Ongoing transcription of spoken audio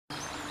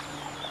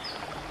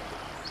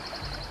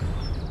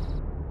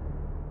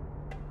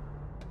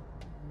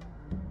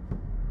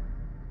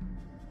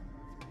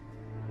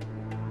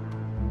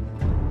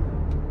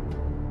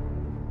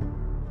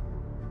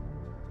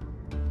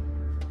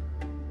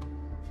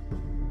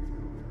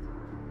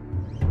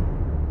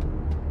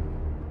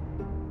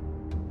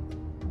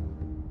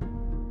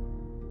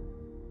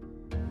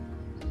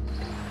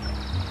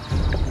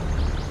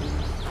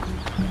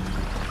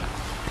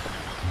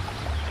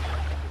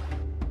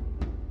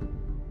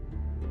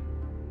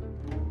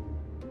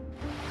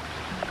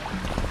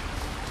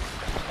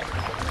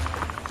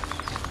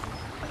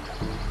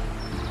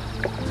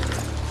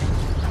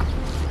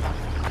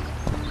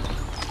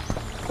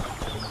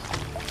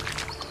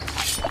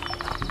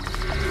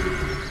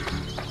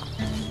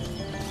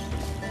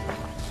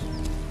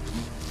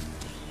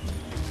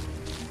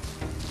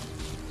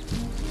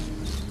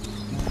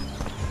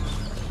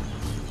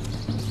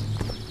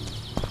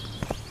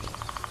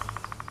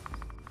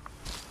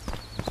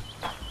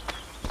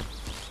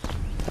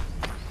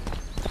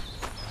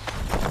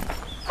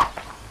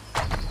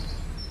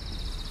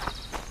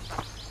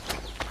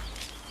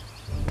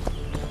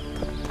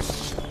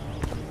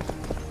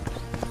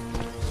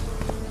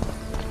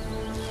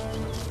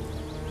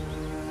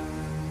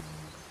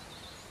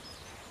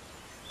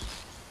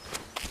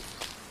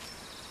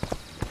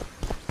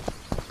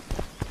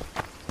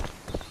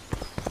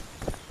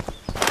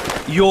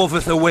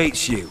Yorvith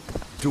awaits you,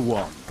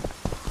 Duan.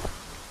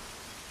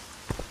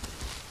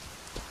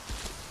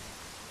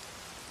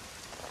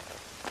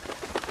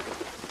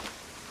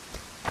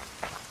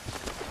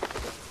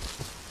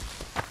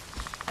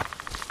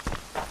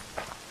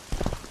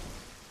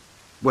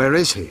 Where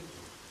is he?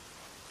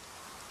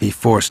 He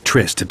forced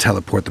Triss to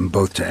teleport them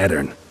both to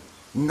Edirn.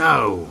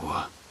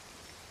 No!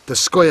 The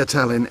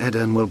Scoia'tael in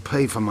Edirn will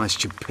pay for my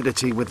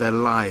stupidity with their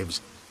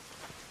lives.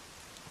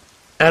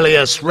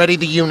 Elias, ready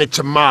the unit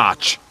to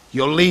march.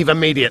 You'll leave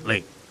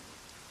immediately.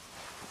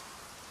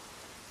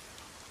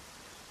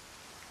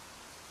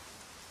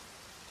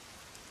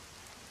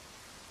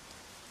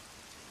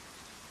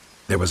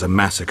 There was a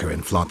massacre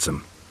in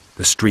Flotsam.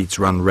 The streets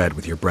run red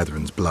with your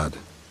brethren's blood.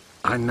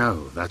 I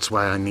know, that's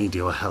why I need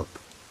your help.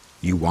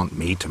 You want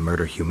me to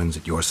murder humans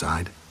at your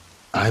side?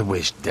 I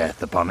wish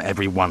death upon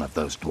every one of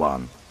those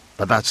Dwan.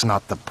 But that's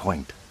not the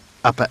point.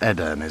 Upper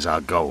Edirn is our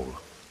goal.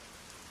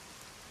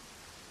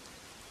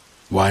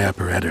 Why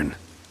Upper Edirn?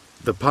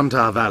 The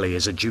Pontar Valley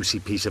is a juicy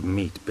piece of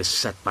meat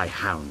beset by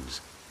hounds.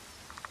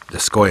 The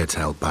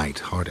Scoia'tael bite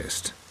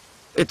hardest.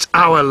 It's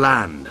our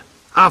land.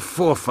 Our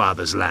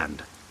forefathers'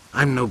 land.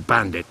 I'm no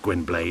bandit,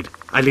 Gwynblade.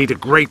 I lead a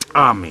great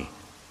army.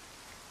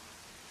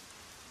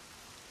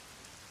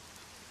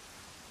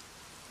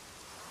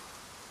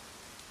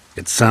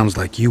 It sounds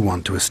like you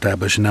want to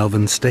establish an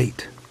elven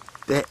state.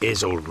 There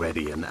is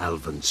already an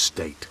elven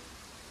state.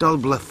 Dol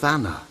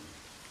Blathanna.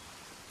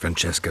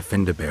 Francesca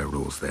Findabair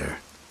rules there.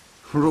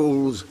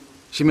 Rules?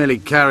 She merely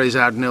carries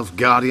out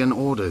Nilfgaardian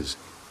orders.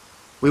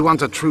 We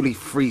want a truly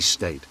free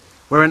state,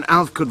 where an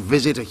elf could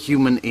visit a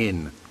human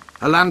inn.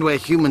 A land where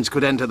humans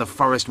could enter the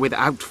forest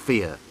without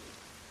fear.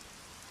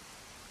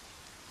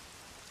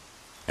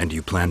 And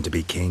you plan to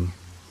be king?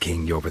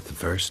 King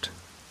Yorvith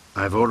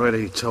I? I've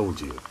already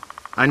told you.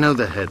 I know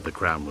the head the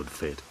crown would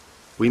fit.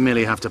 We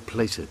merely have to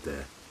place it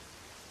there.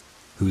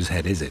 Whose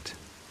head is it?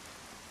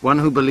 One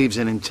who believes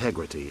in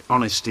integrity,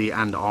 honesty,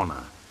 and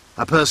honor.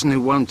 A person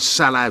who won't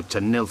sell out to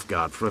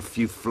Nilfgaard for a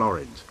few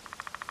florins.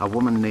 A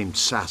woman named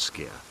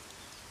Saskia.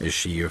 Is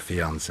she your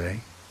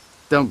fiancée?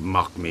 Don't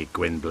mock me,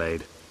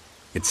 Gwynblade.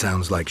 It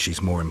sounds like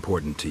she's more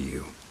important to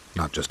you,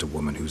 not just a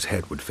woman whose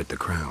head would fit the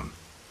crown.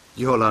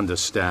 You'll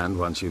understand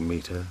once you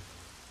meet her.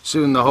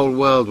 Soon the whole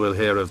world will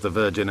hear of the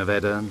Virgin of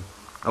Edirn.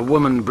 A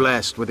woman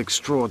blessed with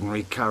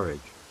extraordinary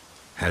courage.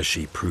 Has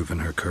she proven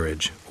her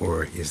courage,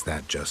 or is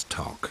that just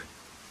talk?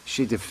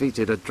 She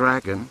defeated a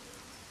dragon.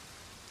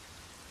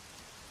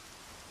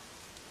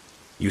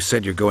 You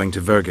said you're going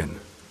to Vergen.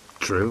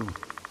 True.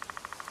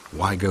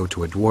 Why go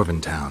to a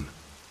dwarven town?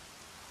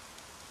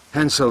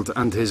 Henselt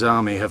and his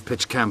army have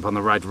pitched camp on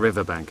the right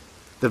riverbank.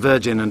 The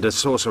Virgin and a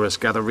sorceress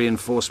gather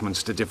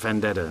reinforcements to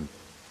defend Edirn.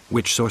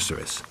 Which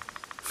sorceress?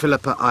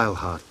 Philippa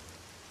Eilhart.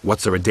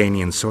 What's a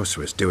Redanian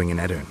sorceress doing in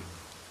Edirn?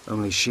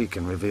 Only she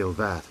can reveal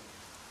that.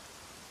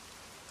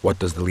 What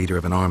does the leader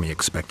of an army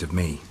expect of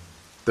me?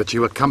 That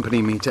you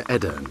accompany me to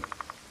Edirn.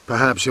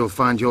 Perhaps you'll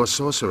find your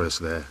sorceress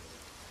there.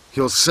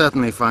 You'll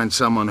certainly find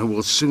someone who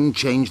will soon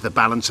change the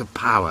balance of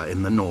power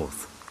in the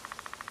north.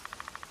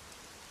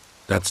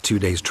 That's 2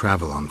 days'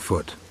 travel on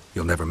foot.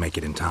 You'll never make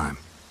it in time.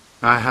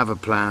 I have a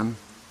plan.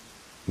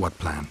 What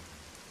plan?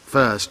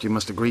 First, you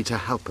must agree to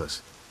help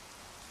us.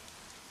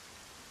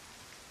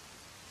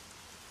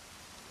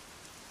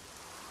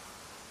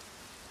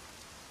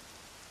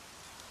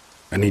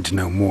 I need to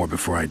know more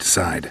before I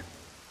decide.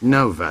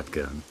 No,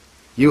 Vatgern.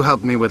 You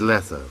helped me with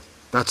Letho.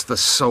 That's the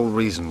sole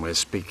reason we're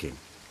speaking.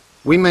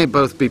 We may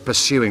both be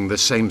pursuing the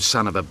same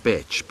son of a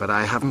bitch, but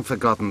I haven't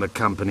forgotten the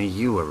company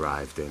you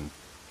arrived in.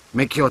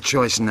 Make your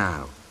choice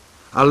now.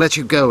 I'll let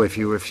you go if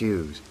you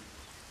refuse.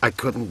 I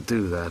couldn't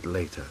do that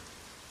later.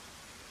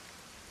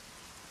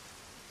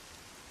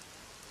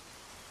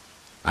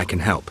 I can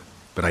help,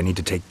 but I need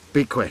to take...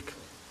 Be quick.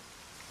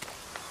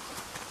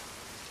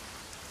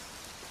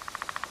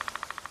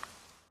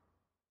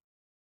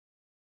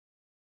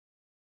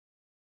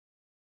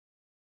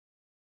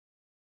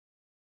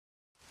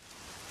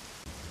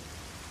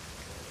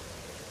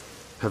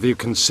 Have you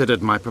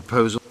considered my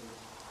proposal?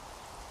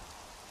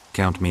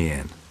 Count me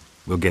in.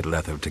 We'll get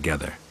Letho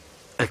together.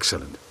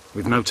 Excellent.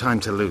 We've no time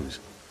to lose.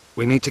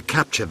 We need to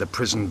capture the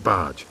prison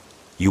barge.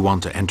 You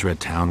want to enter a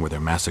town where they're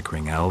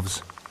massacring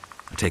elves?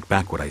 I take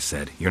back what I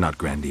said. You're not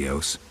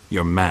grandiose.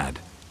 You're mad.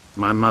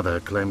 My mother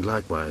claimed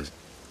likewise.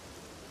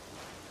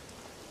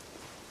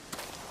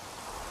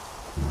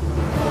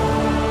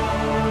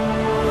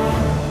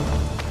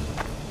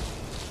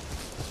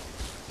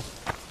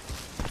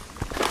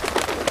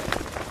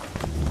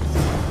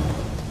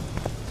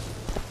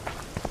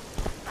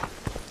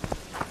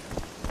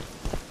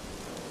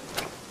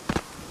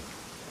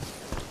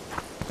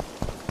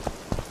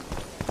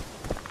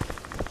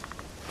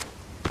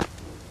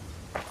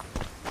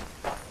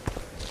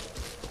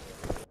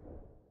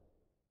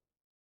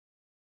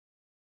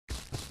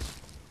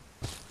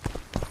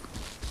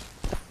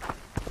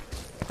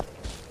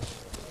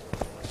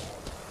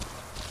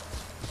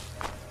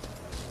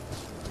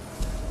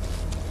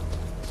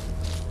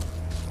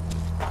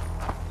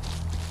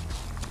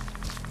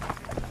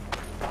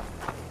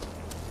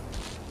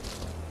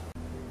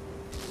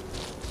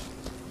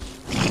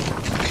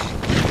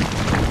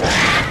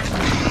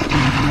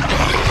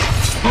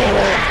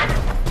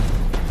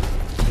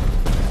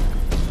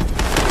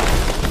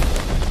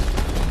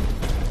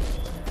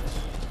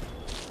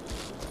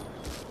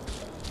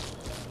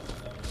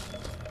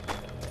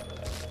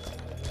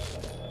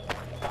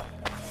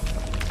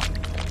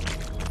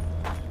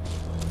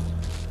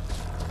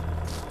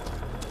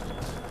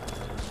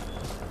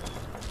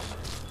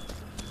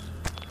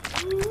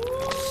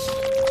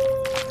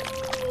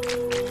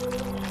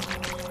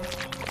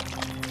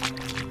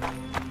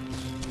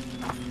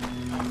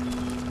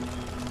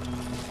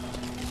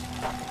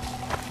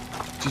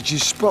 Did you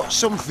spot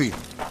something?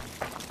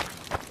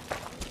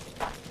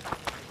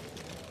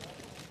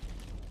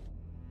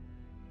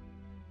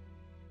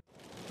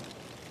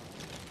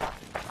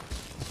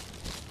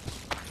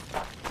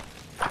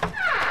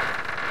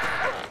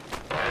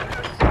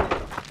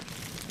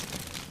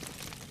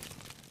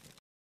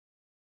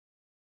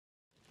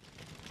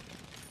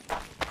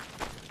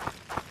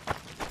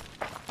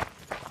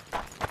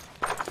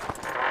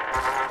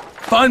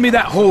 Find me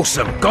that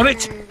Wholesome, got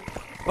it?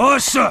 Aye,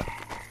 sir.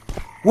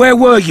 Where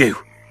were you?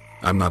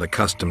 I'm not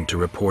accustomed to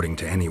reporting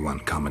to anyone,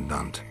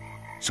 Commandant.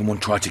 Someone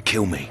tried to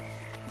kill me.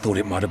 Thought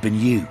it might have been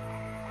you.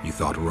 You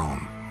thought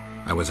wrong.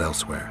 I was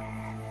elsewhere.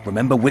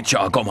 Remember, Witcher,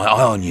 I got my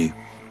eye on you.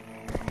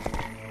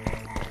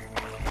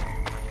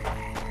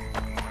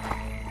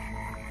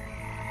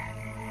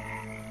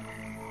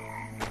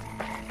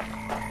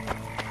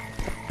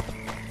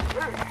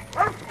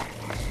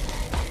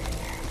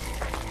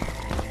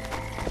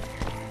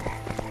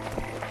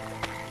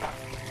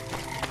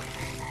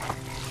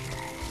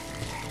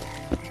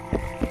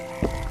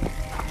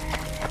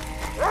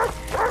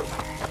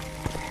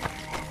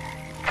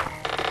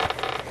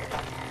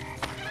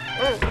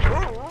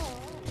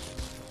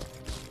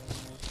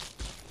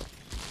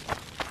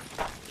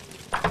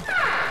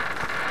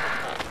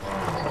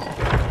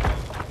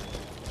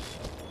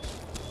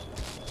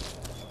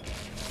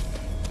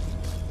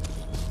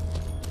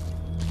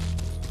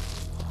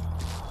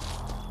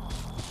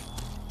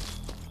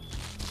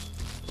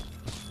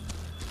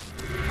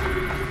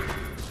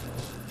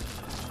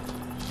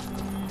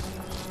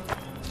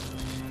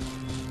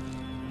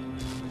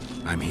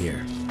 I'm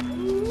here.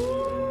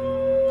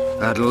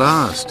 At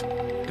last.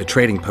 The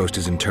trading post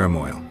is in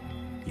turmoil.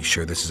 You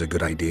sure this is a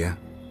good idea?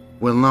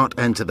 We'll not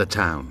enter the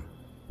town.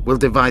 We'll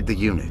divide the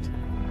unit.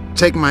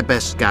 Take my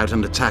best scout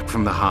and attack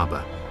from the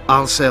harbor.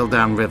 I'll sail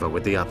downriver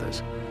with the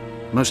others.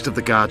 Most of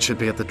the guards should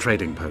be at the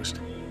trading post.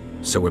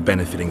 So we're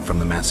benefiting from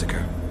the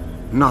massacre?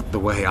 Not the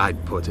way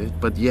I'd put it,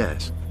 but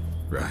yes.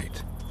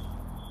 Right.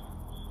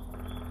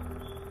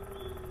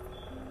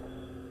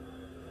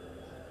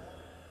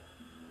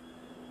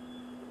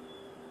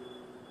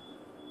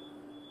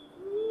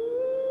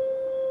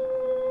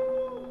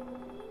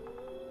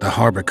 The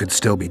harbor could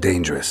still be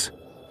dangerous.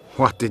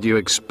 What did you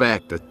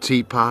expect, a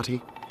tea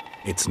party?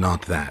 It's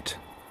not that.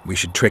 We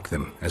should trick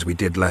them, as we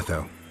did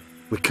Letho.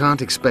 We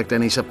can't expect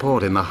any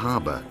support in the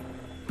harbor.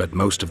 But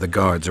most of the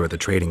guards are at the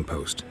trading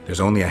post. There's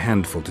only a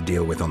handful to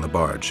deal with on the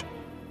barge.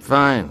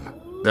 Fine.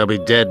 They'll be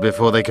dead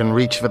before they can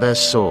reach for their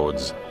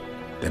swords.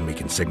 Then we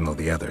can signal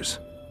the others.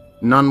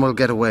 None will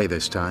get away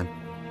this time.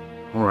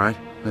 All right,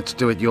 let's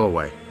do it your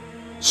way.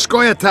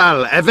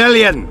 Skoyatal,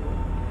 Evelian!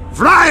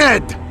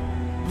 Vryed!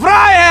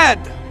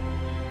 Vryed!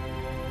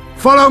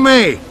 Follow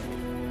me!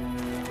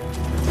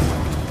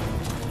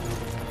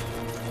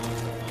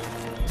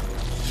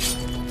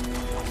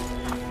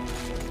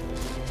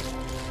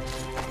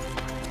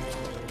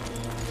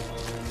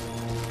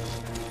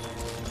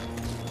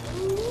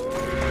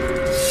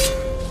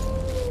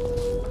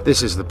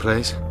 This is the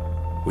place.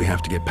 We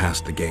have to get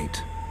past the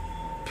gate.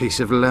 Piece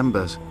of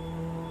Lembas.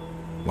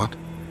 What?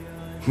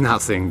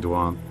 Nothing,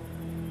 Dwan.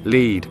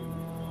 Lead.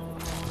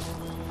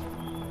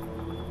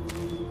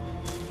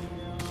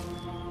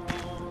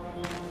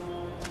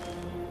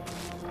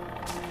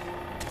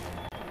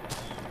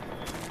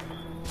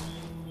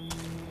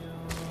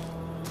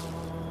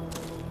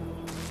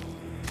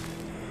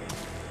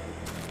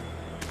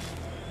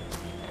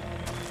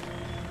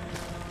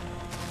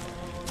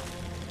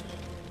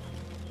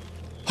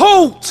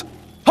 Halt!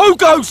 Who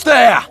goes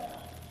there?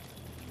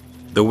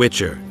 The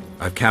Witcher.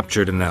 I've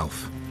captured an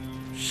elf.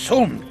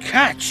 Some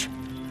catch!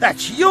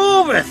 That's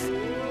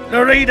Yorvith!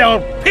 The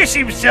reader'll piss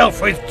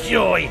himself with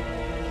joy!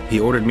 He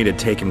ordered me to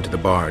take him to the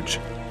barge.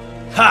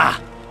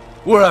 Ha!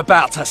 We're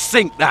about to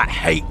sink that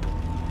heap.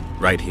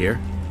 Right here?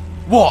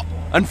 What?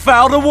 And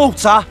foul the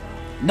water?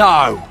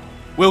 No.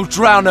 We'll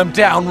drown them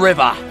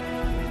downriver.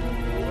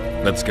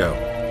 Let's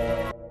go.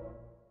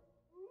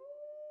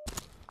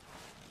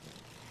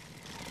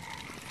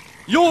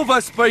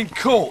 Yorva's been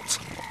caught.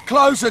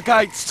 Close the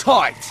gates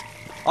tight.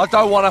 I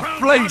don't want a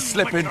flea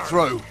slipping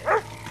through.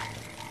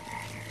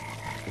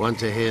 Want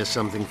to hear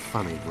something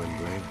funny,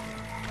 Gwynblade?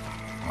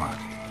 What?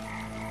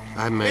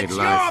 I made It's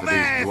life for your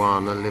these bed!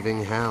 Dwan a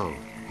living hell,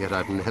 yet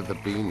I've never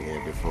been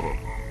here before.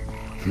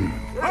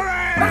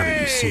 Now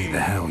that you see the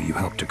hell you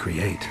helped to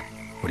create,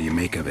 what do you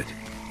make of it?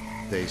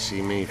 They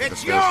see me for the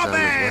It's first your time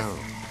bed! as well,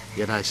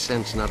 yet I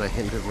sense not a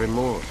hint of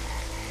remorse.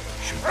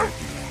 Should there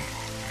be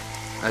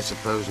any? I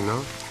suppose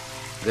not.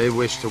 They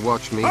wish to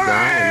watch me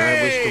die, and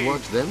I wish to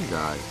watch them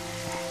die.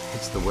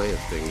 It's the way of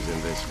things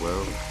in this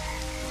world.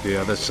 The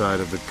other side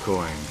of the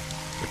coin.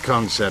 The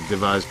concept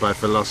devised by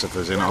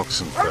philosophers in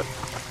Oxenford.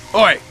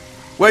 Oi!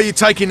 Where are you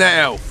taking that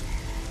elf?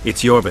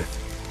 It's Yorvith.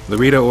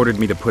 Larita ordered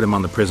me to put him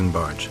on the prison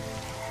barge.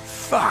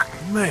 Fuck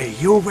me,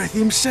 Yorvith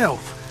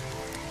himself.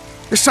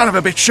 The son of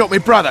a bitch shot me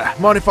brother.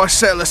 Mind if I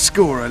settle the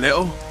score a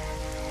little?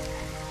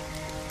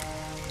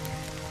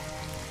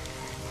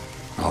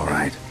 All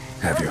right,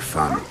 have your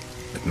fun,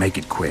 but make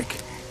it quick.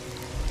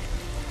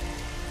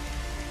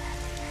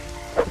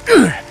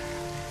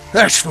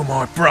 That's for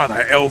my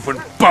brother,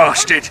 elven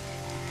bastard!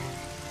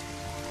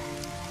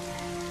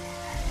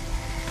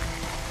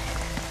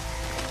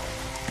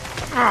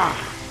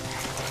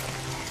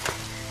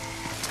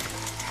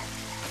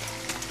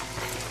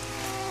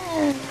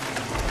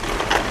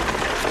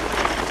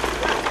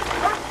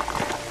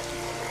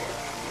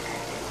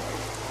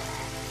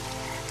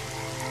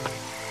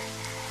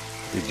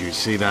 Did you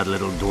see that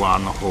little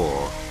Dwan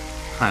whore?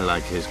 I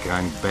like his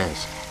kind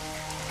best.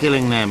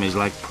 Killing them is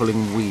like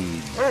pulling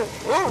weeds.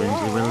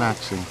 Strangely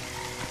relaxing.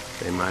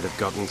 They might have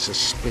gotten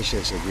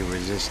suspicious if you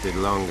resisted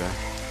longer.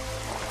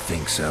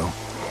 Think so?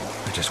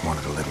 I just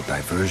wanted a little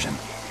diversion.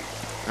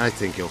 I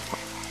think you'll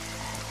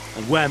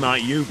And where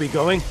might you be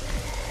going?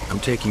 I'm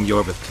taking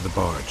Yorvith to the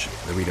barge.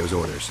 Laredo's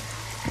orders.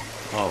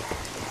 Oh,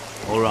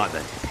 all right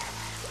then.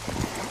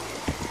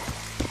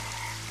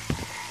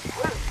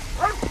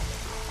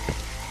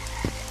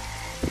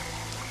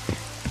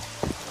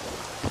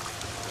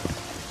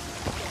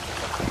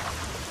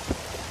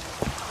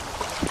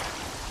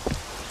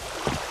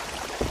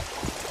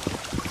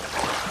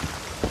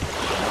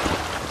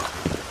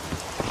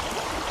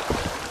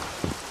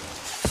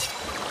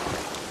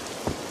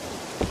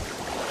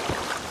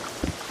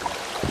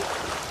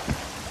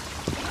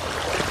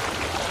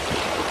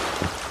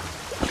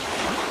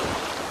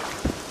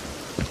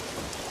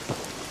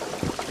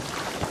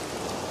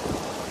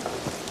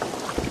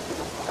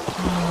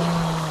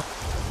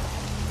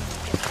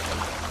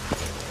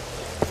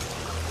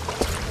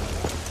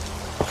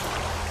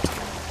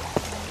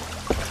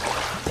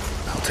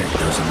 Take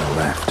those on the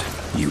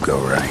left. You go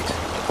right.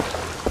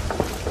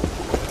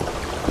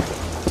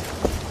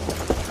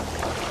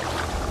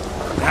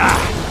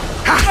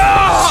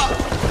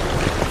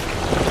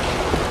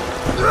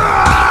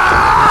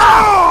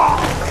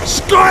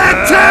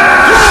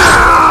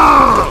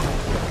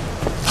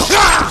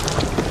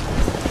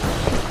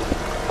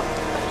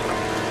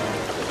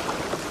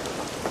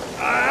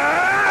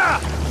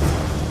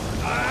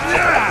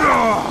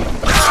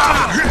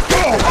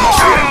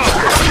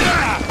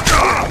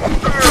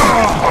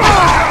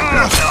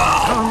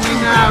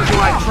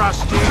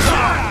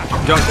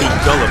 Don't be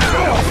gullible.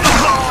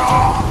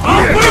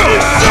 I'll beat the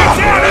shit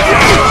out of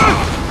you!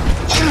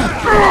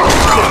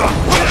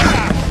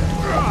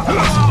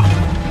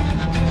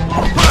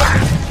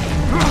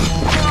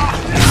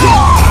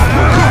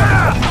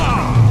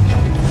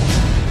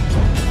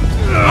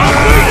 I'll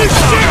beat the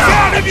shit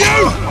out of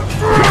you!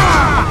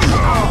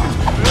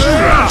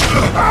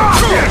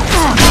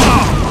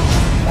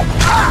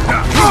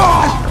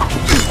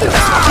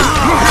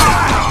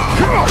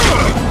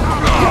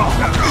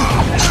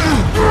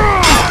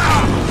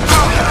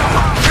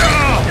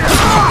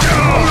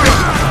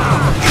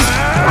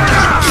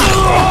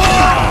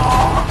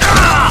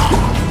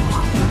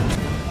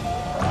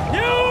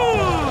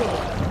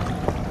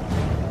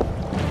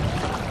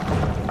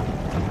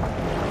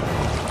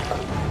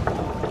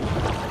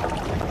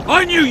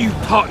 I knew you'd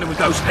partner with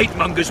those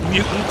hate-mongers,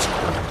 mutant.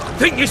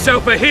 Think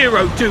yourself a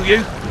hero, do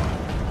you?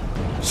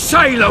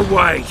 Sail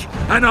away,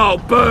 and I'll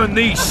burn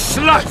these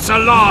sluts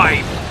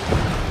alive!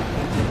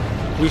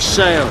 We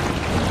sail.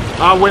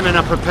 Our women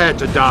are prepared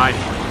to die.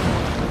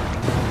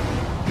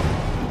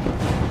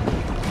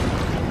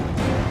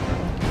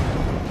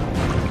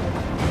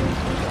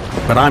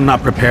 But I'm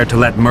not prepared to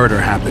let murder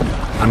happen.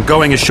 I'm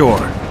going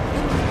ashore.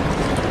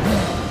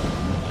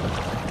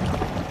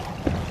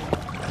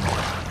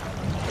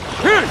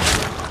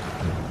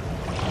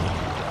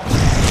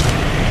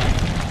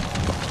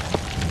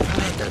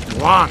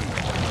 One.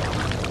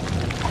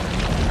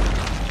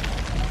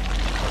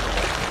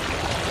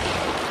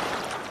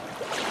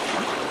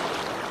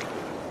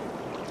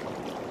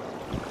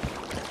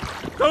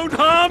 Don't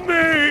harm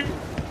me!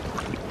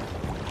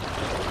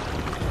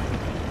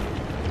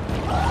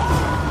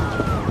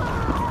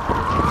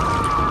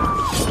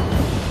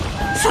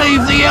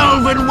 Save the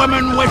elven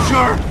women,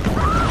 Witcher!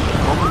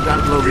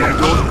 Commandant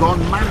Laredo's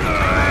gone mad.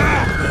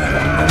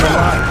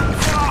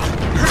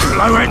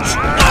 Blow it!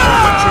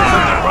 Witcher's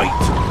in the right!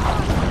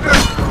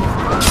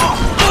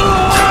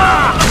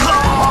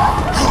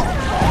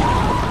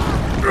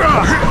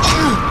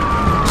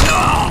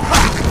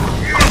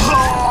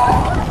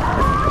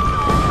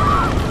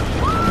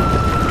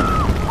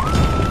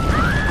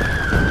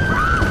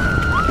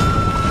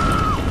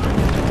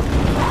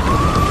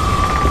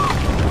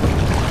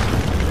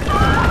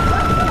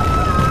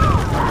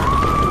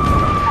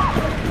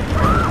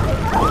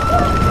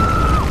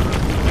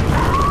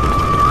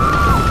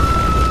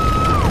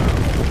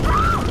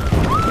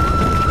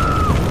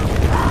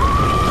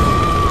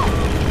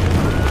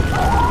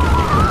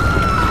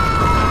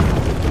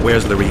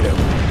 Where's Laredo?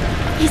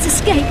 He's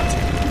escaped.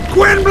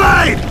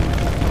 Gwynblade!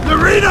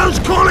 Laredo's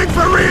calling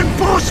for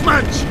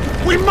reinforcements!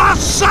 We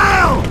must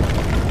sail!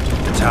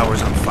 The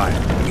tower's on fire.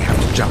 We have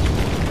to jump.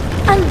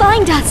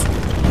 Unbind us!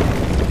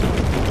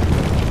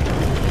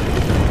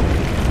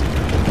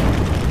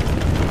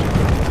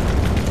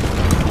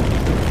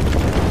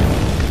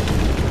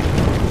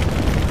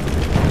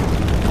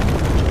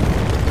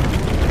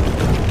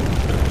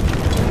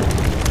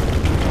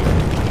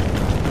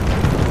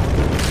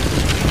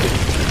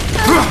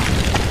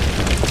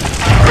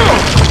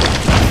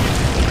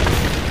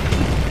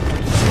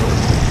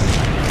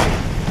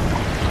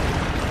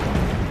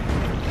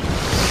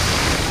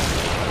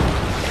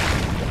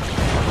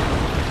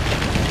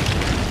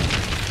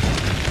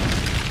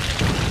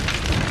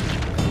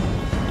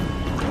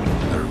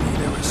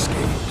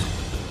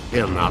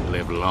 He'll not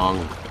live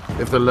long.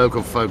 If the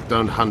local folk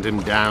don't hunt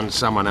him down,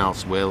 someone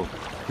else will.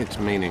 It's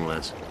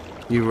meaningless.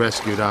 You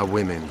rescued our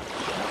women.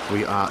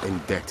 We are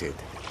indebted.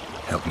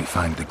 Help me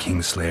find the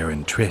Kingslayer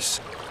and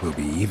Triss. We'll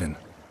be even.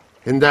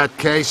 In that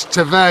case,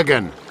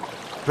 Tavergan,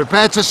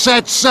 prepare to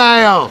set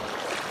sail!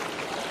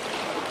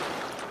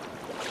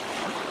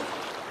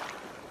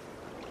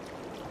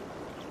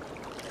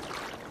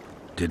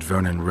 Did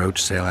Vernon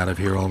Roach sail out of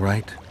here all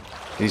right?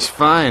 He's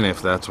fine,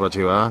 if that's what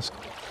you ask.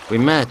 We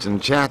met and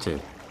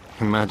chatted.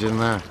 Imagine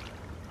that.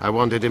 I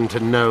wanted him to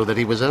know that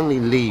he was only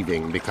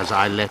leaving because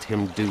I let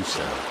him do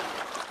so.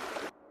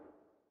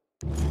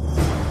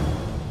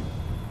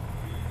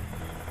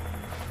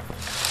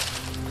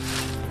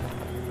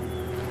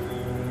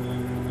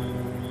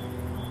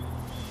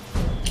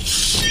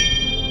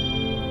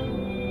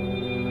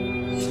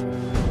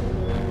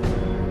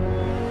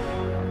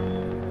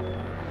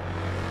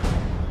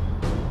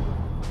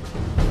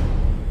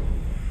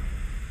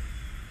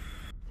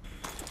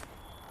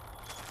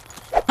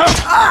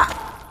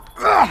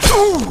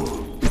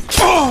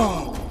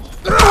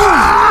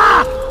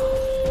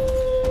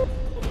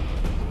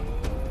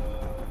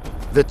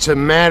 The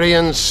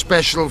Temerian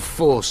Special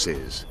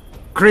Forces,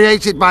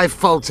 created by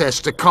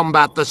Foltest to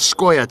combat the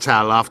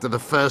Scoia'tael after the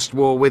First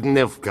War with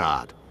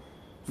Nilfgaard.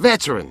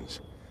 Veterans,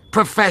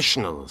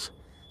 professionals,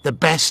 the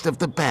best of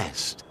the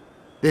best.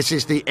 This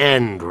is the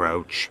end,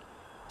 Roach.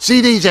 See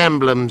these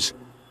emblems?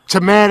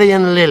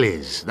 Temerian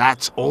lilies,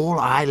 that's all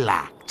I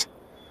lacked.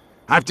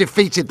 I've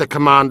defeated the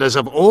commanders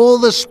of all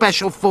the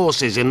Special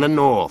Forces in the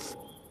north.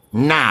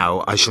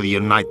 Now I shall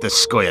unite the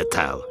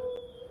Scoia'tael.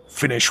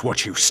 Finish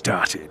what you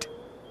started.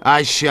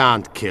 I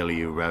shan't kill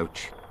you,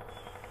 Roach.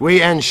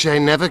 We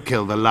Enshe never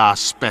kill the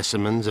last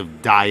specimens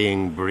of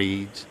dying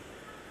breeds.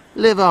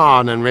 Live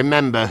on and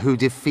remember who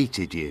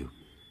defeated you.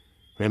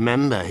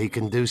 Remember he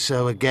can do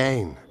so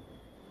again.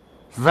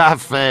 Va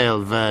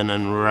fail,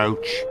 Vernon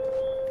Roach.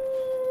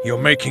 You're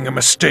making a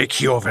mistake,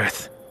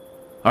 Yorveth.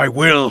 I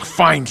will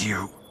find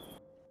you.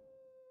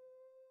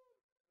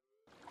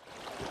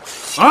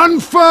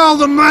 Unfurl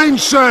the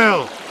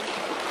mainsail!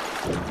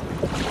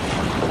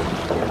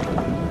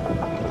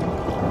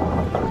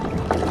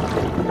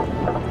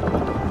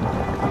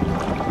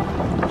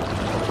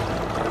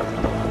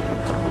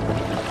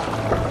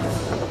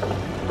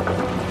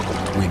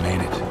 We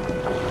made it.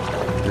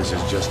 This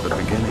is just the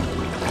beginning.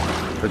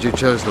 But you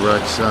chose the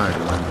right side,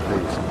 and I'm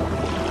pleased.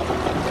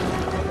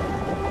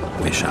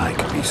 Wish I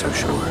could be so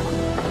sure.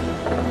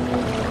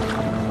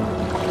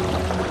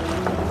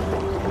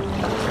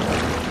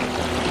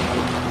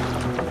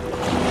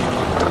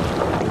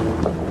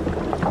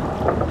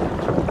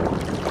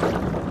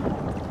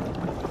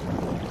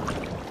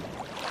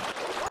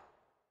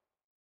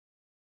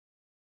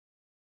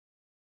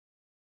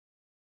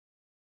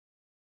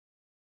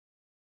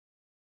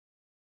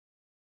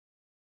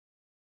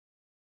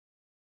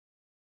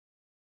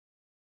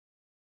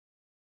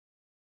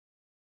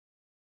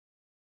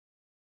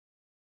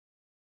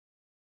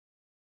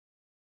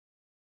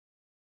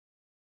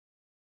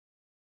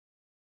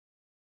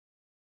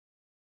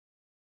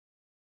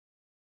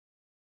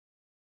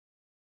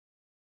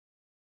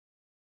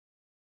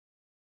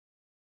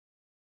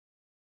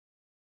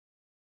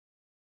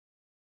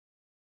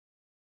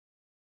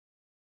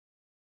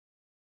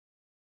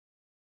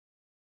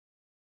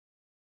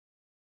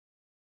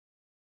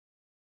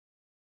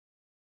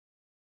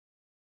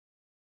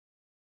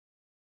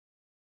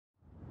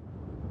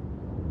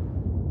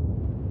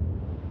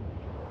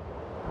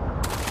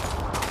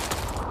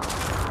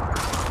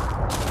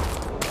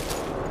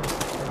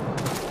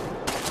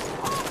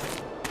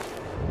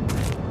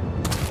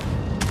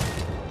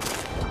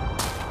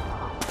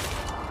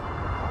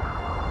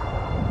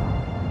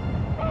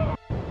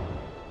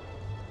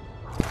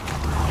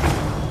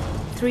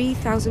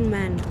 "3,000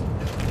 men,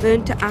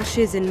 burned to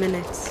ashes in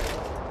minutes."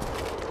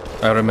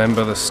 I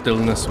remember the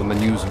stillness when the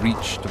news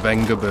reached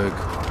Vengerberg,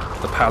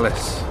 the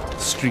palace, the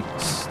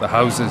streets, the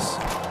houses,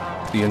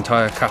 the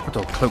entire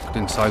capital cloaked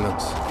in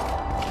silence.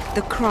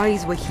 The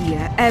cries were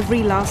here,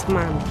 every last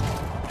man.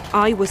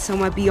 I was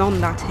somewhere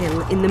beyond that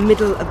hill, in the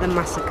middle of the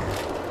massacre.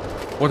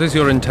 What is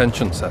your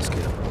intention,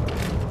 Saskia?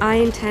 I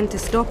intend to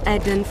stop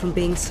Eden from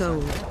being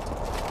sold.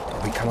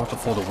 We cannot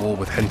afford a war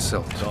with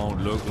Henselt.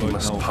 We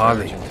must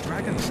parley.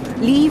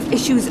 Leave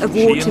issues of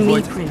war to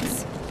me,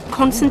 Prince.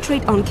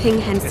 Concentrate on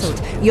King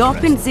Henselt.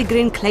 Yarpen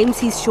Zigrin claims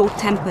he's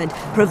short-tempered.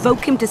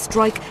 Provoke him to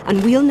strike,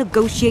 and we'll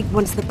negotiate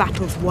once the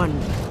battle's won.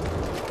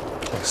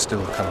 I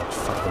still cannot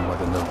fathom why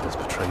the nobles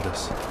betrayed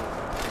us.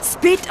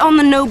 Spit on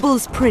the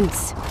nobles,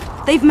 Prince.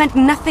 They've meant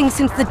nothing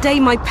since the day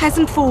my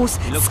peasant force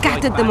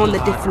scattered them on the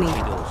Diffney.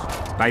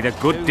 By the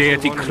good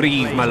deity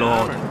Creve, my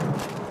lord.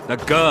 The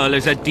girl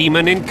is a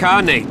demon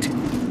incarnate.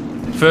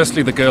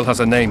 Firstly, the girl has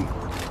a name.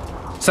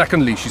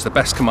 Secondly, she's the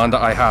best commander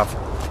I have.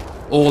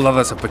 All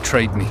others have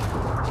betrayed me.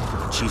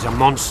 She's a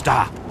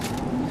monster.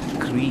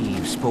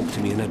 Creve spoke to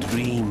me in a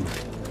dream.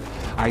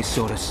 I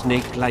saw a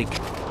snake-like...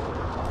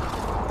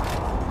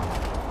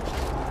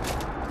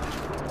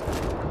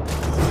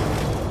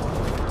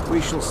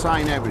 We shall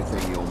sign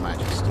everything, Your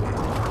Majesty.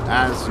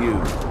 as you.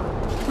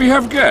 We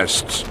have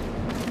guests.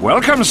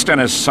 Welcome,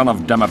 Stennis, son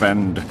of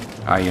Demavend.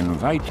 I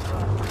invite you.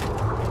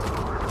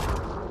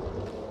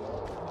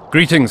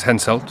 Greetings,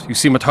 Henselt. You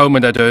seem at home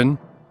in Edern.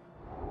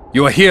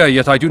 You are here,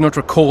 yet I do not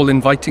recall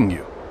inviting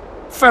you.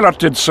 Felot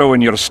did so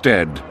in your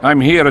stead. I'm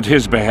here at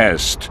his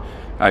behest.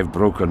 I've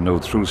broken no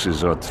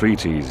truces or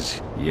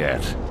treaties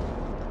yet.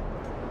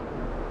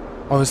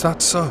 Oh, is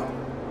that so?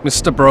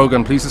 Mr.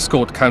 Brogan, please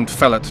escort Count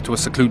Felot to a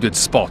secluded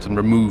spot and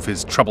remove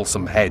his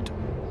troublesome head.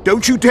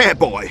 Don't you dare,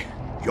 boy.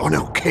 You're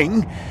no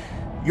king.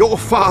 Your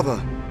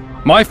father.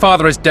 My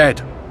father is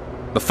dead.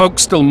 The folk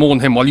still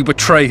mourn him while you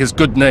betray his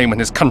good name and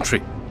his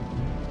country.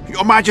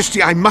 Your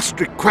Majesty, I must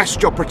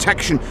request your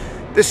protection.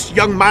 This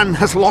young man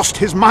has lost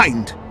his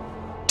mind.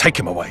 Take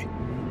him away.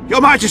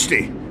 Your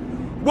Majesty,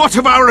 what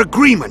of our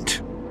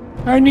agreement?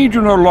 I need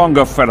you no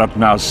longer, Felot,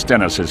 now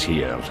Stennis is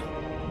here.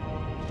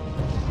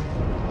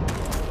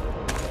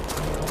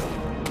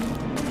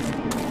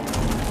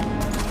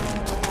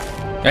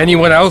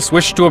 Anyone else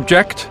wish to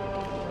object?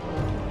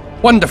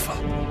 Wonderful.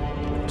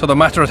 To the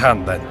matter at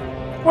hand, then.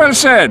 Well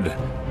said.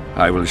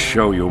 I will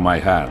show you my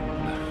hand.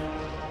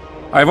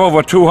 I've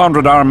over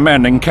 200 armed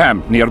men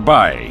encamped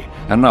nearby,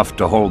 enough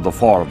to hold the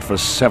fort for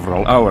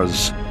several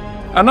hours.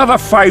 Another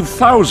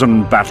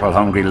 5,000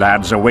 battle-hungry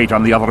lads await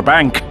on the other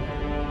bank.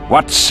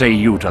 What say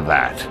you to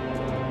that?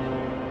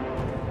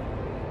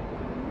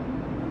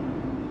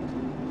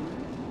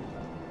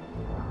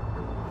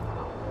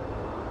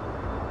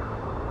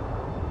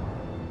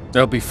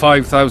 There'll be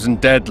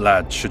 5,000 dead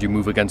lads should you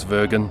move against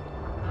Vergen.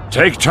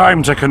 Take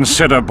time to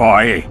consider,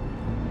 boy.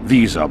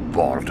 These are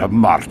border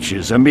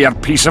marches, a mere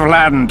piece of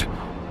land.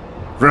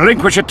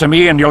 Relinquish it to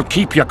me and you'll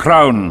keep your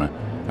crown.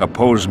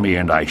 Oppose me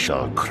and I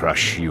shall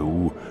crush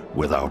you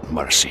without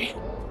mercy.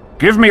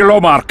 Give me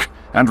Lomark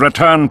and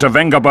return to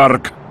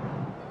Vengerberg.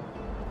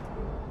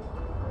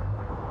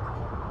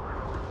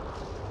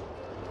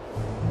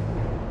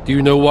 Do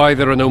you know why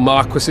there are no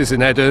marquises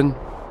in Edern?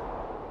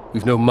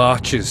 We've no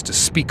marches to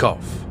speak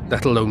of,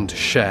 let alone to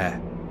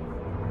share.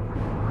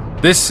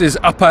 This is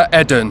Upper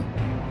Edern,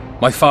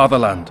 my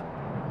fatherland,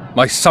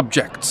 my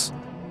subjects.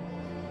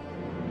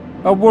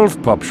 A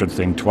wolf pup should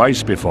think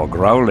twice before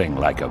growling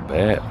like a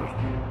bear.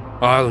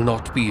 I'll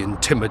not be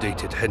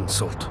intimidated,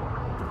 Henselt.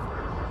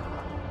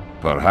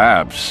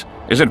 Perhaps.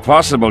 Is it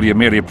possible you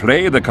merely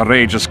play the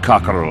courageous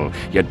cockerel,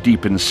 yet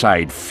deep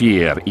inside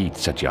fear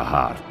eats at your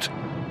heart?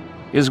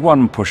 Is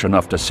one push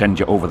enough to send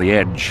you over the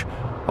edge,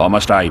 or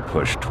must I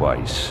push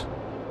twice?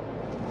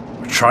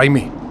 Try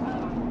me.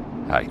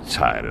 I'm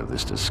tired of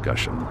this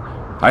discussion.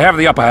 I have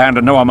the upper hand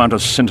and no amount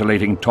of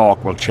scintillating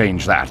talk will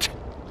change that.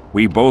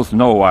 We both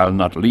know I'll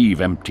not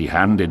leave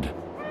empty-handed.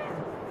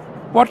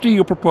 What do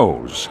you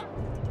propose?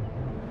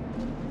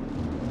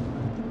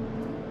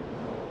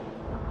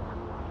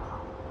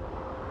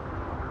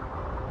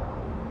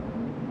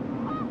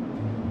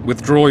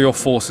 Withdraw your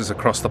forces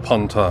across the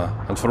Pontar,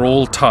 and for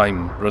all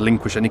time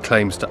relinquish any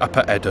claims to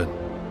Upper Edern.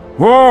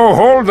 Whoa,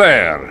 hold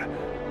there!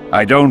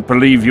 I don't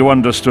believe you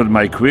understood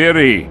my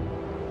query.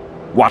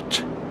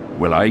 What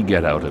will I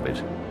get out of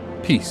it?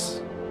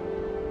 Peace.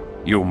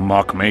 You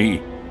mock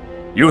me?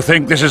 You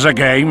think this is a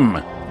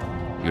game?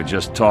 You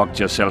just talked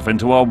yourself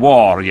into a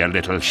war, you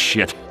little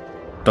shit.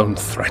 Don't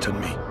threaten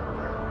me.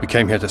 We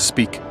came here to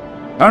speak.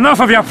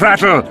 Enough of your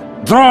prattle!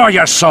 Draw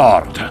your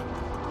sword!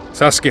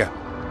 Saskia.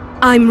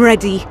 I'm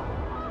ready.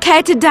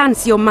 Care to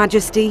dance, Your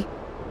Majesty?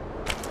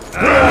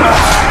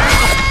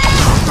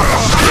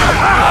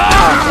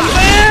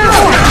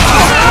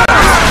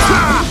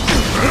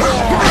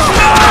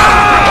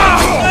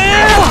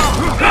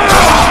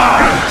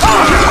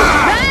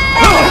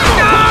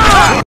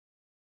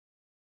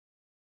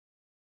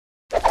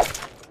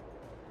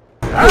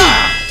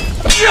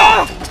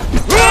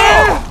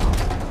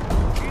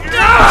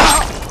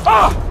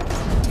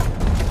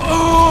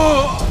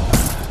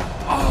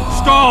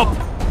 Stop!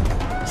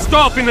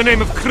 Stop in the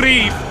name of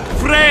Krieg,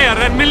 Freyr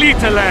and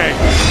Militale!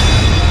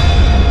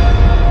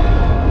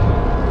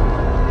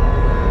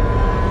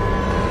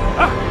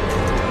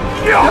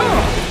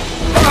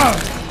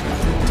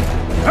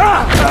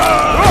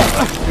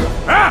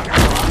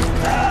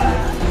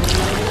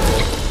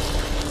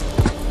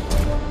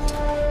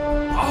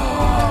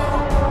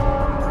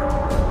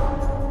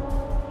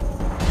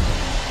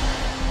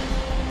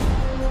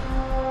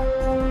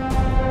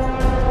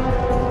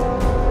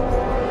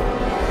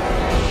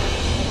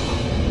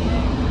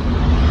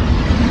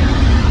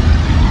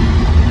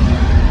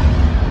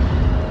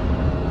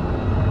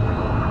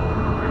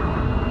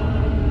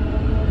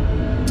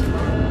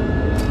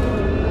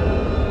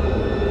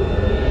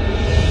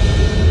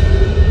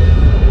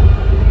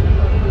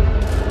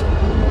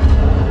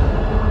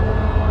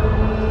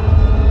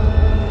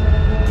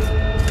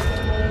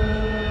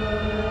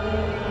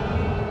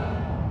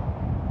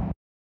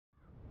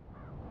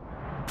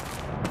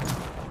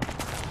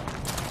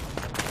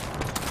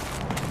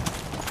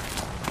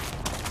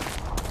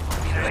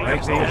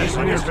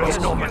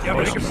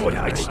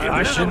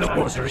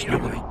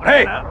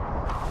 Hey!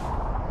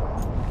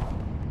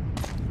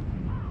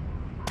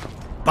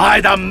 By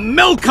the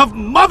milk of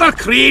Mother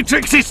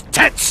Creatrix's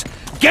tits,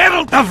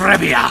 Geralt of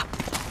Rivia!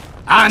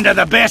 And in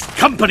the best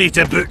company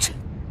to boot.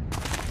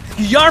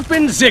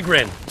 Yarpen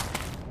Zigrin!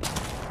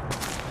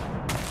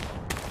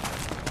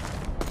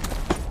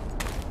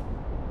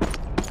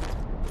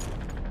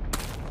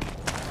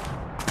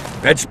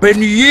 It's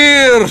been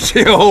years,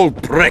 you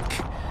old prick.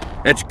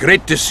 It's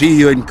great to see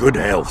you in good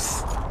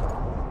health.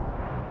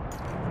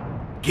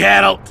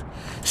 Geralt,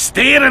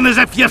 staring as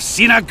if you've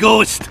seen a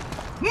ghost.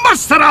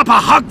 Muster up a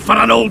hug for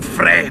an old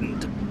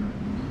friend.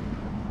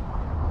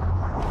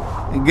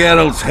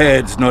 Geralt's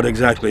head's not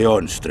exactly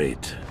on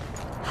straight.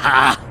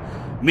 Ha!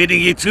 Meaning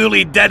you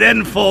truly did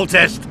in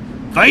Foltest.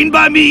 Fine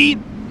by me.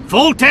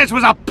 Foltest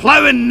was a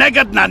ploughing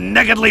niggard and a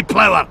niggardly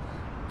plougher.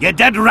 You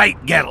did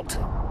right, Geralt.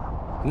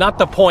 Not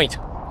the point.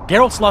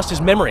 Geralt's lost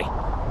his memory.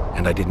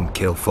 And I didn't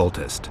kill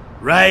Foltest.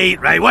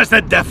 Right. What's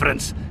the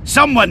difference?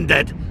 Someone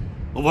did.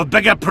 Well, we've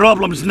bigger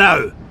problems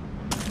now.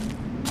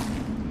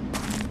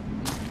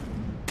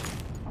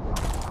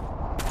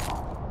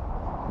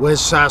 Where's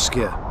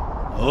Saskia?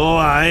 Oh,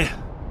 aye.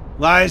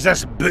 Why is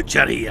this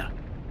butcher here?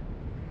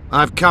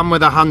 I've come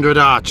with 100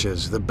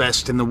 archers, the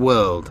best in the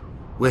world.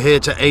 We're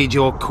here to aid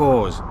your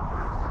cause.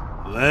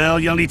 Well,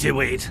 you'll need to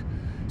wait.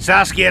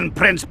 Saskia and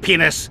Prince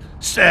Penis,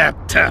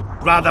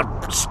 rather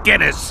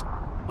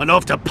Skinnis, went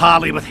off to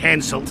parley with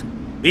Henselt.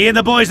 Me and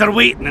the boys are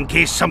waiting in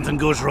case something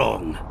goes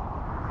wrong.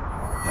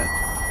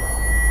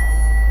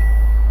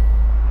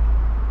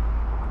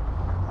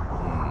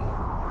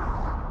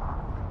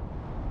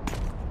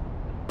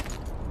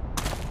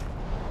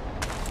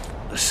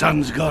 The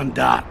sun's gone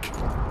dark.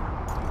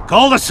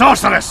 Call the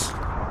sorceress!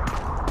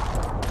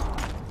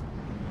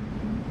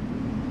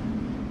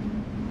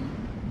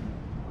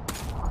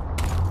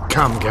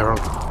 Come,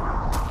 Geralt.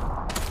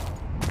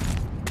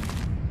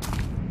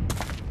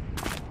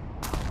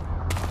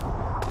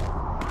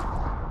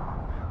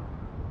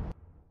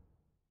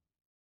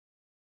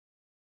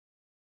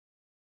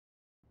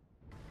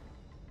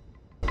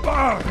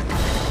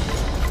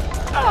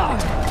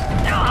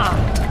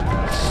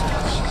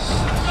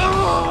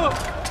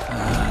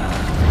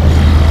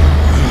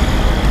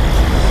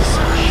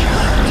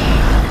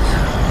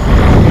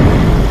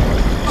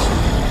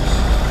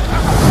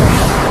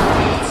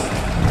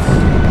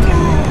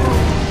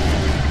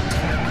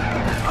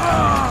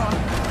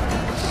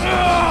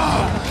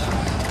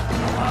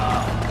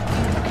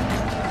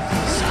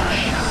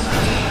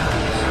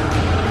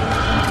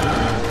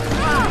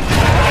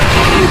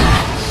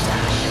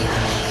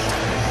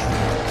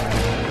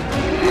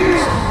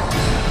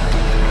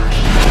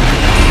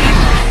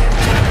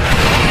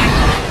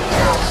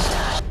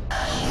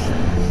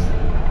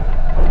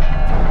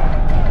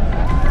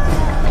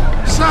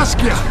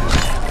 Saskia!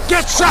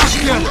 Get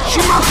Saskia!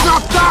 She must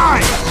not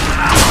die!